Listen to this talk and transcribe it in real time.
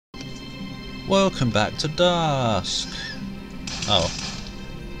Welcome back to DUSK! Oh.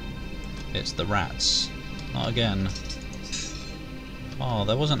 It's the rats. Not again. Oh,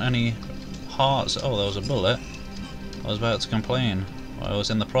 there wasn't any hearts. Oh, there was a bullet. I was about to complain. Well, I was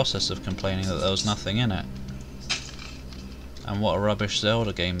in the process of complaining that there was nothing in it. And what a rubbish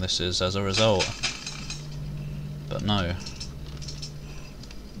Zelda game this is as a result. But no.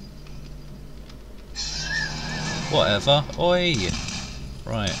 Whatever. Oi!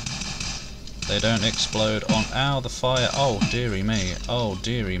 Right. They don't explode on... Ow, the fire. Oh, dearie me. Oh,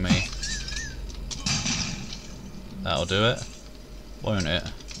 dearie me. That'll do it. Won't it?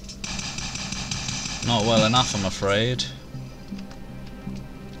 Not well enough, I'm afraid.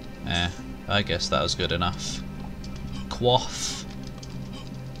 I guess that was good enough. Quaff.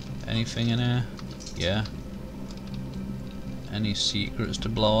 Anything in here? Yeah. Any secrets to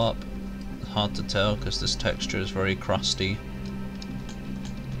blow up? Hard to tell because this texture is very crusty.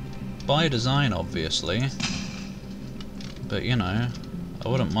 By design, obviously. But you know, I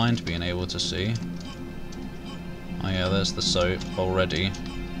wouldn't mind being able to see. Oh yeah, there's the soap already.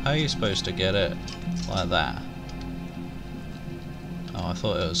 How are you supposed to get it like that? Oh, I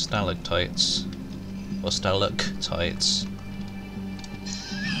thought it was stalactites. Or stalactites.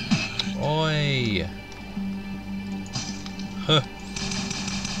 Oi! Huh.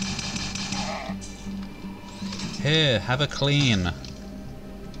 Here, have a clean.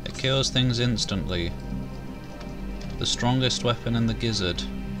 It kills things instantly. The strongest weapon in the gizzard.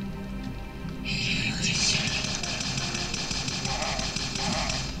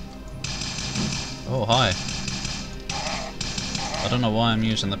 Oh, hi. I don't know why I'm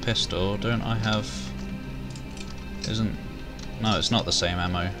using the pistol. Don't I have... Isn't... No, it's not the same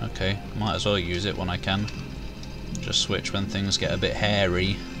ammo. Okay, might as well use it when I can. Just switch when things get a bit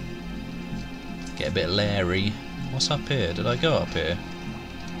hairy. Get a bit leery. What's up here? Did I go up here?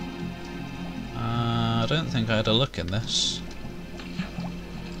 I don't think I had a look in this.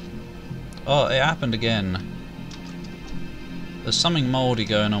 Oh, it happened again. There's something mouldy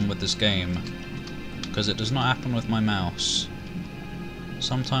going on with this game. Because it does not happen with my mouse.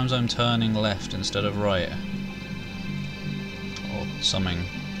 Sometimes I'm turning left instead of right. Or something.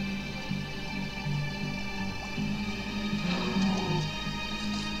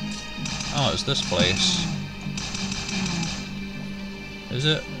 Oh, it's this place. Is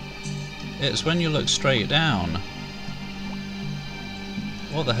it? It's when you look straight down.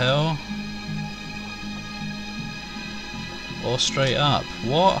 What the hell? Or straight up.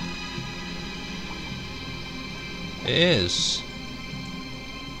 What? It is.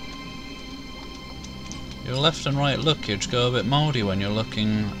 Your left and right lookage go a bit mouldy when you're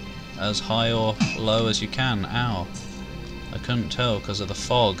looking as high or low as you can. Ow. I couldn't tell because of the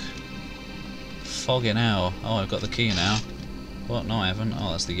fog. Fogging out. Oh, I've got the key now. What? No, I haven't.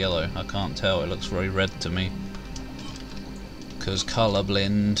 Oh, that's the yellow. I can't tell. It looks very red to me. Because colour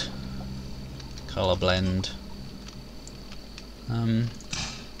blend. Colour blend. I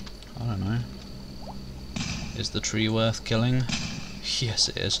don't know. Is the tree worth killing? Yes,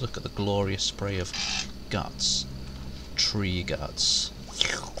 it is. Look at the glorious spray of guts. Tree guts.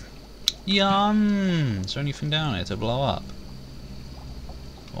 Yum! Is there anything down here to blow up?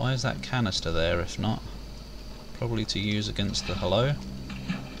 Why is that canister there if not? Probably to use against the... Hello?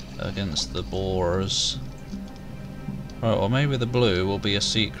 Against the borers. Right, or maybe the blue will be a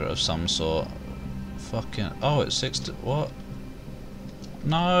secret of some sort. Fucking... Oh, it's 6 to... What?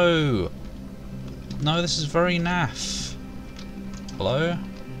 No! No, this is very naff. Hello?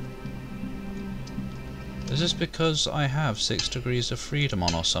 Is this because I have 6 degrees of freedom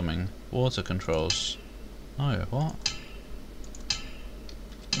on or something? Water controls. No, what?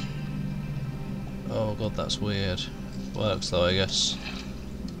 Oh god, that's weird. Works though, I guess.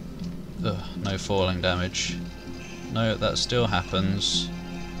 Ugh, no falling damage. No, that still happens.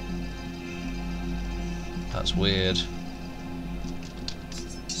 That's weird.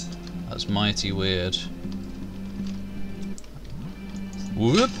 That's mighty weird.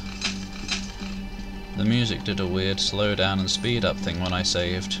 Whoop! The music did a weird slow down and speed up thing when I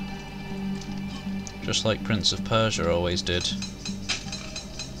saved. Just like Prince of Persia always did.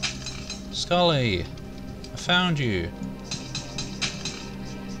 Scully! I found you!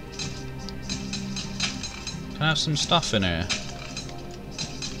 Can I have some stuff in here?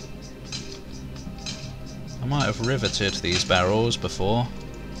 I might have riveted these barrels before.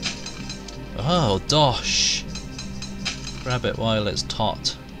 Oh, dosh! Grab it while it's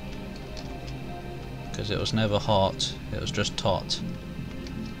taut. Because it was never hot, it was just taut.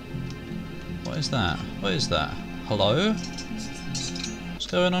 What is that? What is that? Hello? What's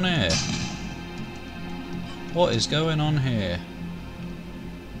going on here? What is going on here?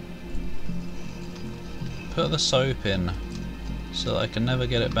 Put the soap in so that I can never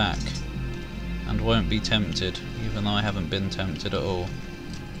get it back and won't be tempted, even though I haven't been tempted at all.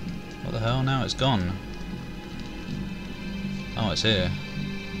 What the hell? Now it's gone. Oh, it's here.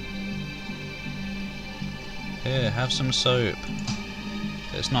 Here, have some soap.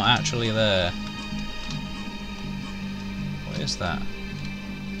 It's not actually there. What is that?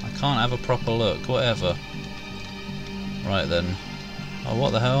 I can't have a proper look, whatever. Right then. Oh,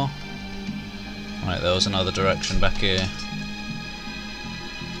 what the hell? Right, there was another direction back here.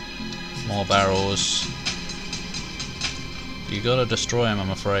 More barrels. You gotta destroy them,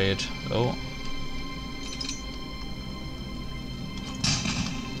 I'm afraid. Oh.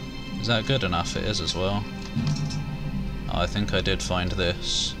 Is that good enough? It is as well. Oh, I think I did find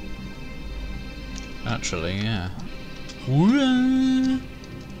this. Actually, yeah. Oh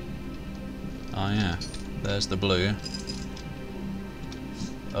yeah, there's the blue.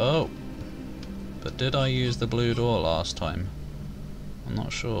 Oh, but did I use the blue door last time? I'm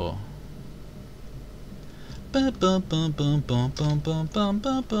not sure. Oh,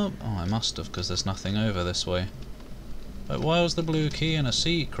 I must have, because there's nothing over this way. But why was the blue key in a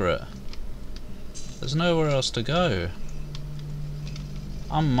secret? There's nowhere else to go.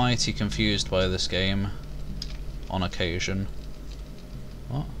 I'm mighty confused by this game. On occasion.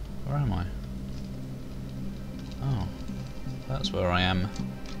 What? Where am I? Oh. That's where I am.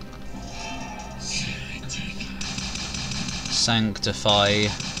 Sanctify.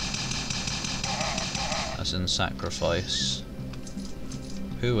 As in sacrifice.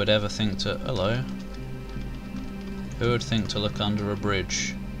 Who would ever think to... Hello? Who would think to look under a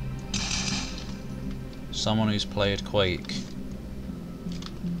bridge? Someone who's played Quake.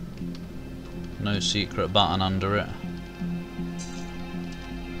 No secret button under it.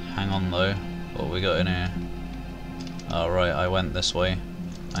 Hang on though. What we got in here? Oh right, I went this way.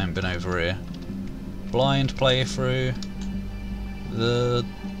 I ain't been over here. Blind playthrough. The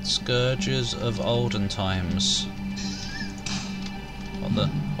Scourges of Olden Times. What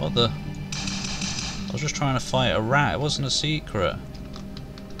the? I was just trying to fight a rat, it wasn't a secret.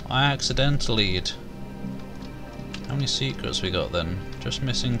 I accidentally-'d. How many secrets we got then? Just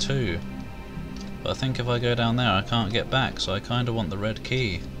missing 2. But I think if I go down there I can't get back, so I kinda want the red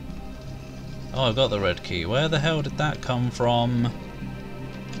key. Oh, I've got the red key. Where the hell did that come from?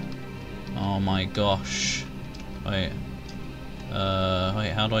 Oh my gosh. Wait.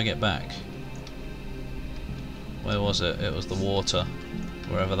 Wait, how do I get back? Where was it? It was the water.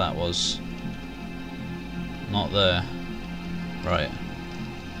 Wherever that was. Not there. Right.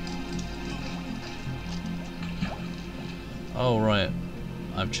 Oh right.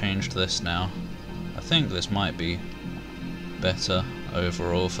 I've changed this now. I think this might be better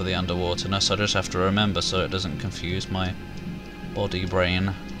overall for the underwaterness. I just have to remember so it doesn't confuse my body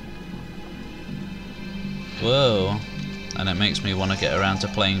brain. Whoa. And it makes me want to get around to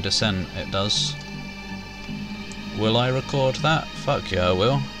playing Descent, it does. Will I record that? Fuck yeah, I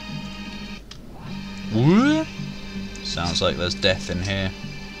will. What? Sounds like there's death in here.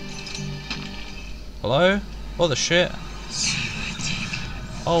 Hello? What the shit?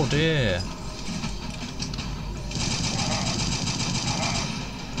 Oh dear.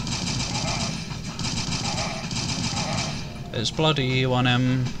 It's bloody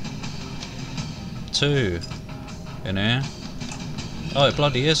E1M2 in here. Oh, it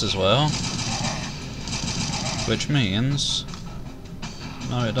bloody is as well. Which means...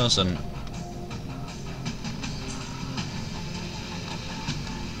 No, it doesn't.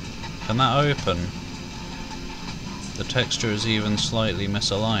 Can that open? The texture is even slightly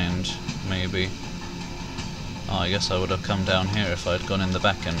misaligned, maybe. Oh, I guess I would have come down here if I'd gone in the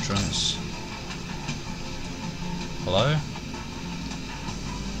back entrance. Hello?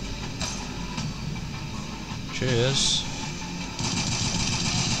 Cheers.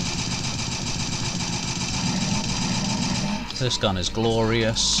 This gun is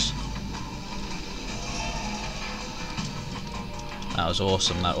glorious. That was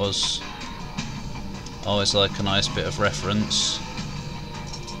awesome, that was. Always like a nice bit of reference.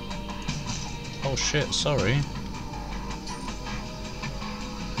 Oh shit, sorry.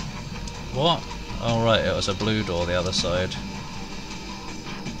 What? Oh right, it was a blue door the other side.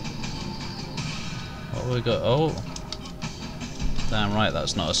 What have we got? Oh! Damn right,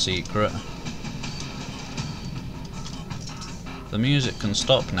 that's not a secret. The music can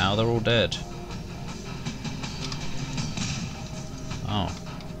stop now, they're all dead. Oh.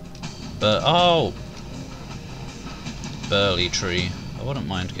 But, oh! Burly tree. I wouldn't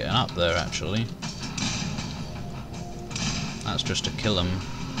mind getting up there, actually. That's just to kill him.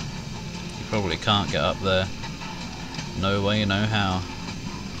 You probably can't get up there. No way, no how.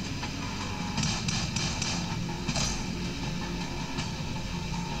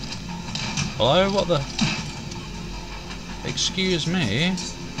 Hello? What the? Excuse me?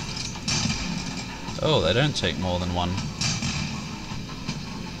 Oh, they don't take more than one.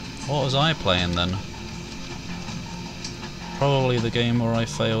 What was I playing then? Probably the game where I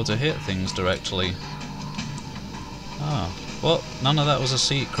fail to hit things directly. Ah, what? None of that was a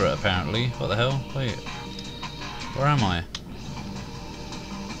secret apparently. What the hell? Wait. Where am I?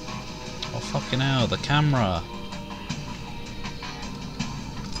 Oh fucking hell, the camera!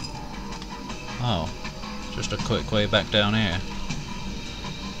 Oh, just a quick way back down here.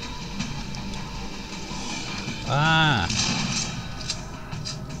 Ah!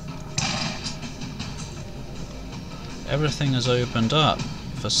 Everything has opened up,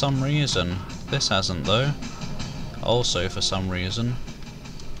 for some reason. This hasn't though. Also for some reason.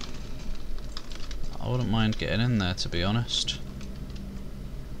 I wouldn't mind getting in there, to be honest.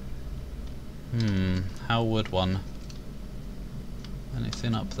 How would one?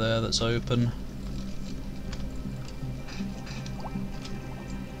 Anything up there that's open?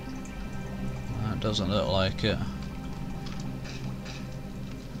 That doesn't look like it.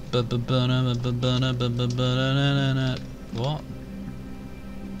 What?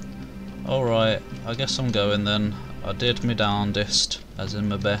 Alright, I guess I'm going then. I did my darndest, as in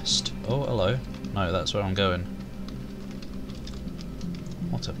my best. Oh, hello. No, that's where I'm going.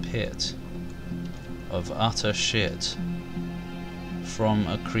 What a pit of utter shit from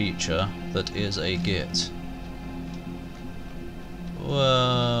a creature that is a git.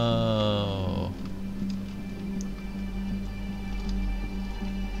 Whoa.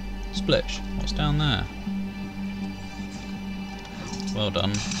 Splish. What's down there? Well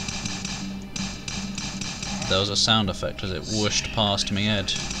done. There was a sound effect as it whooshed past me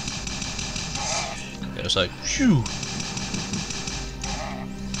head. It was like, phew!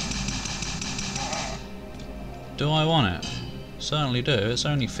 Do I want it? Certainly do. It's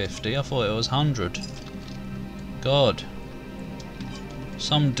only 50. I thought it was 100. God.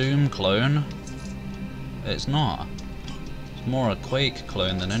 Some Doom clone. It's not. It's more a Quake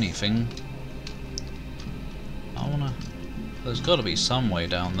clone than anything. I wanna... There's gotta be some way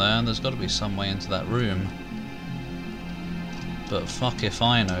down there, and there's gotta be some way into that room. But fuck if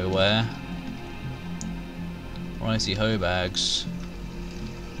I know where. Righty ho bags.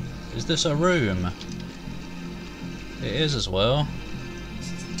 Is this a room? It is as well.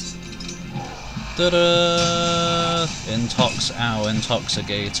 Ta-da!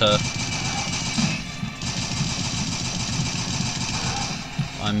 Intoxigator.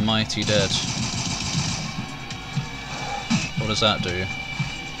 I'm mighty dead. What does that do?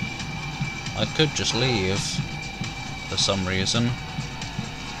 I could just leave for some reason.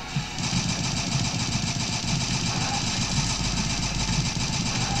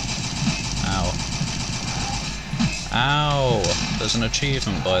 Ow. Ow! There's an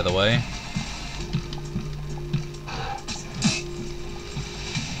achievement, by the way.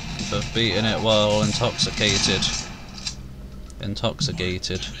 For beating it while intoxicated.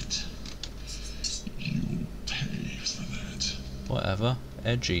 Intoxicated. Whatever.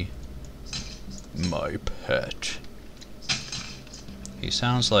 Edgy. My pet. He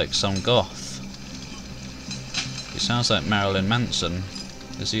sounds like some goth. He sounds like Marilyn Manson.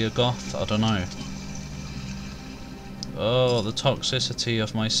 Is he a goth? I don't know. Oh, the toxicity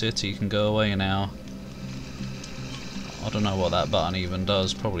of my city can go away now. I don't know what that button even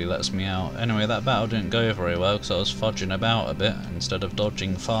does. Probably lets me out. Anyway, that battle didn't go very well because I was fudging about a bit instead of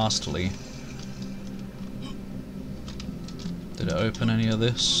dodging fastly. Did it open any of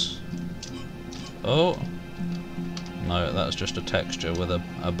this? Oh! No, that's just a texture with a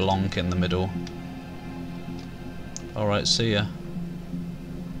blonk in the middle. Alright, see ya.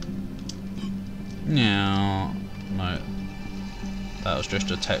 No. No. That was just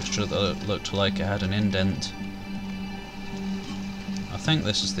a texture that looked like it had an indent. I think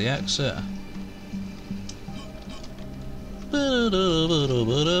this is the exit.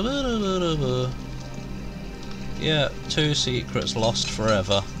 Yeah, 2 secrets lost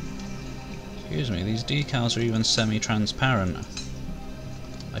forever. Excuse me, these decals are even semi-transparent.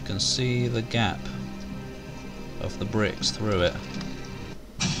 I can see the gap of the bricks through it.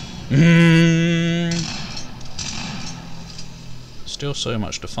 Still so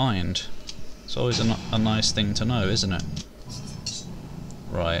much to find. It's always a nice thing to know, isn't it?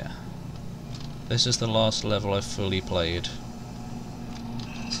 Right. This is the last level I've fully played.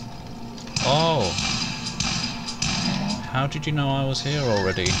 Oh! How did you know I was here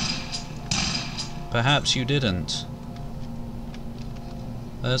already? Perhaps you didn't.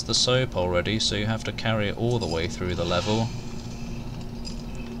 There's the soap already, so you have to carry it all the way through the level.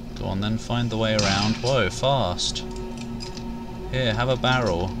 Go on then, find the way around. Whoa, fast! Here, have a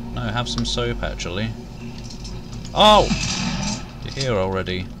barrel. No, have some soap actually. Oh! You're here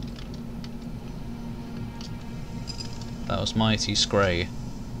already. That was mighty scray.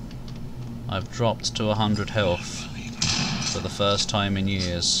 I've dropped to 100 health for the first time in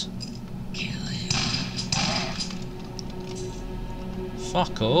years.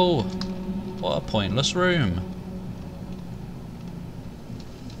 Fuck all! What a pointless room.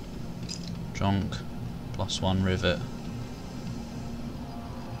 Jonk. +1 rivet.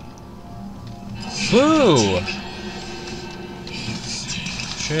 Boo!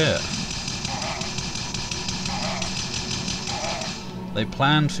 Shit. They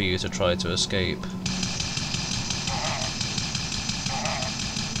planned for you to try to escape.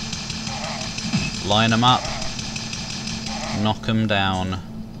 Line them up. Knock them down.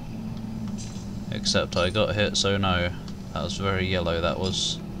 Except I got hit, so no. That was very yellow, that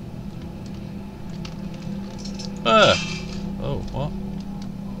was. Oh, what?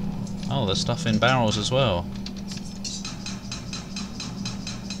 Oh, there's stuff in barrels as well.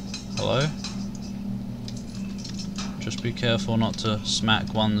 Hello? Just be careful not to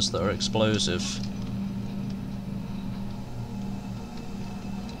smack ones that are explosive.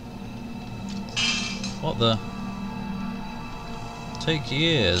 What the? Take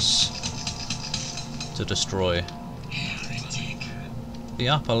years to destroy. The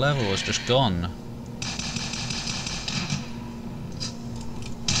upper level was just gone.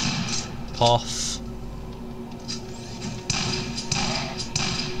 Poth.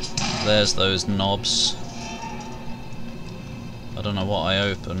 There's those knobs. I don't know what I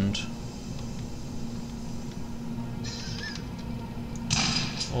opened.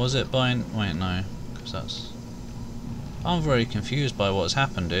 Or was it by... wait, no. Because that's... I'm very confused by what's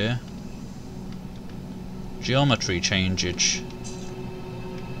happened here. Geometry changeage.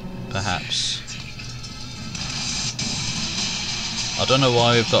 Perhaps. I don't know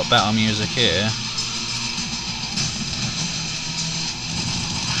why we've got battle music here.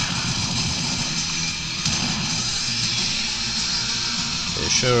 It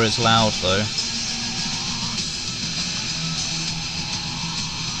sure is loud though.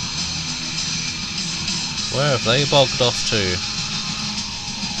 Where have they bogged off to?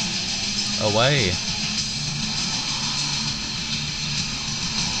 Away.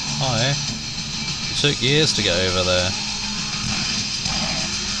 Hi. It took years to get over there.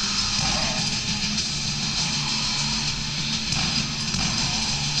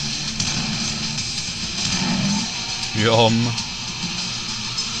 Yum.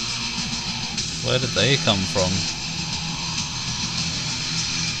 Where did they come from?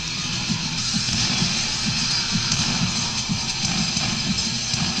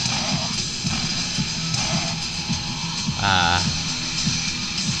 Ah.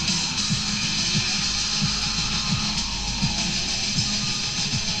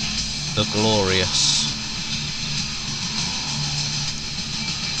 The glorious.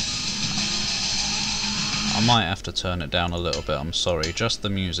 I might have to turn it down a little bit, I'm sorry. Just the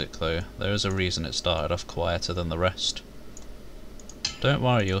music though. There is a reason it started off quieter than the rest. Don't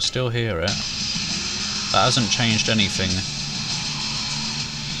worry, you'll still hear it. That hasn't changed anything.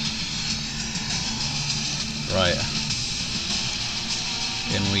 Right.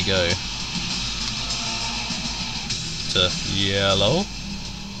 In we go. To yellow.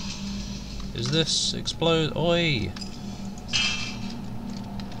 Is this explode? Oi!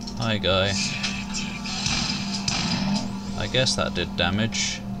 Hi guy. I guess that did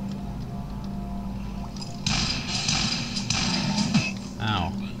damage.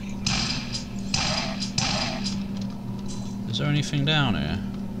 Ow. Is there anything down here?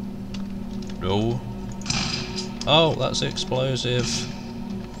 No. Oh, that's explosive.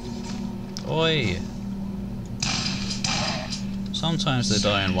 Oi! Sometimes they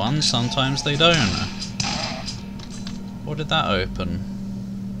die in one, sometimes they don't. What did that open?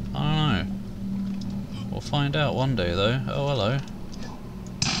 I don't know. We'll find out one day though. Oh, hello.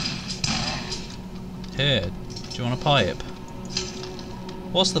 Here, do you want a pipe?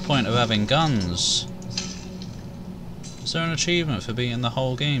 What's the point of having guns? Is there an achievement for beating the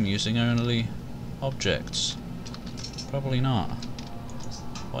whole game using only objects? Probably not.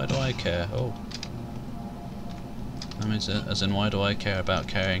 Why do I care? Oh. That means it, as in, why do I care about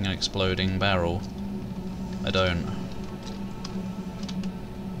carrying an exploding barrel? I don't.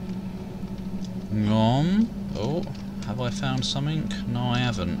 Oh, have I found something? No, I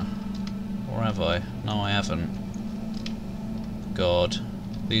haven't. Or have I? No, I haven't. God,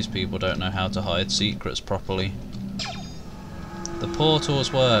 these people don't know how to hide secrets properly. The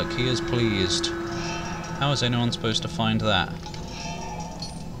portals work, he is pleased. How is anyone supposed to find that?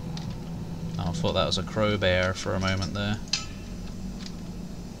 Oh, I thought that was a crowbar for a moment there.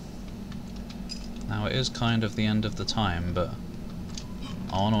 Now it is kind of the end of the time, but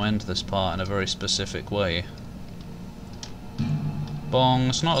I want to end this part in a very specific way. Bong,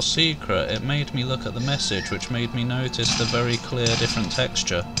 it's not a secret. It made me look at the message, which made me notice the very clear different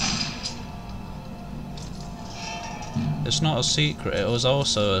texture. It's not a secret, it was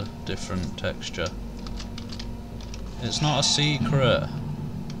also a different texture. It's not a secret.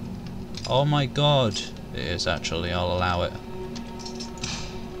 Oh my god. It is actually, I'll allow it.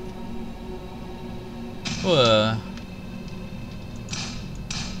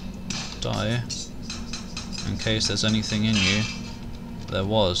 Die. In case there's anything in you. There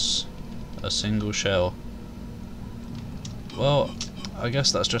was a single shell. Well, I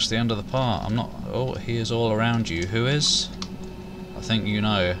guess that's just the end of the part. I'm not... Oh, he is all around you. Who is? I think you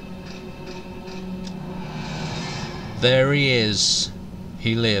know. There he is.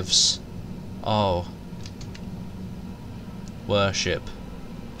 He lives. Oh. Worship.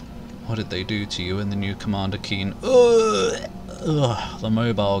 What did they do to you in the new Commander Keen? Ugh, the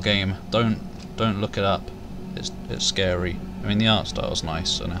mobile game. Don't look it up. It's scary. I mean, the art style's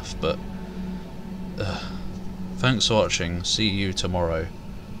nice enough, but thanks for watching. See you tomorrow.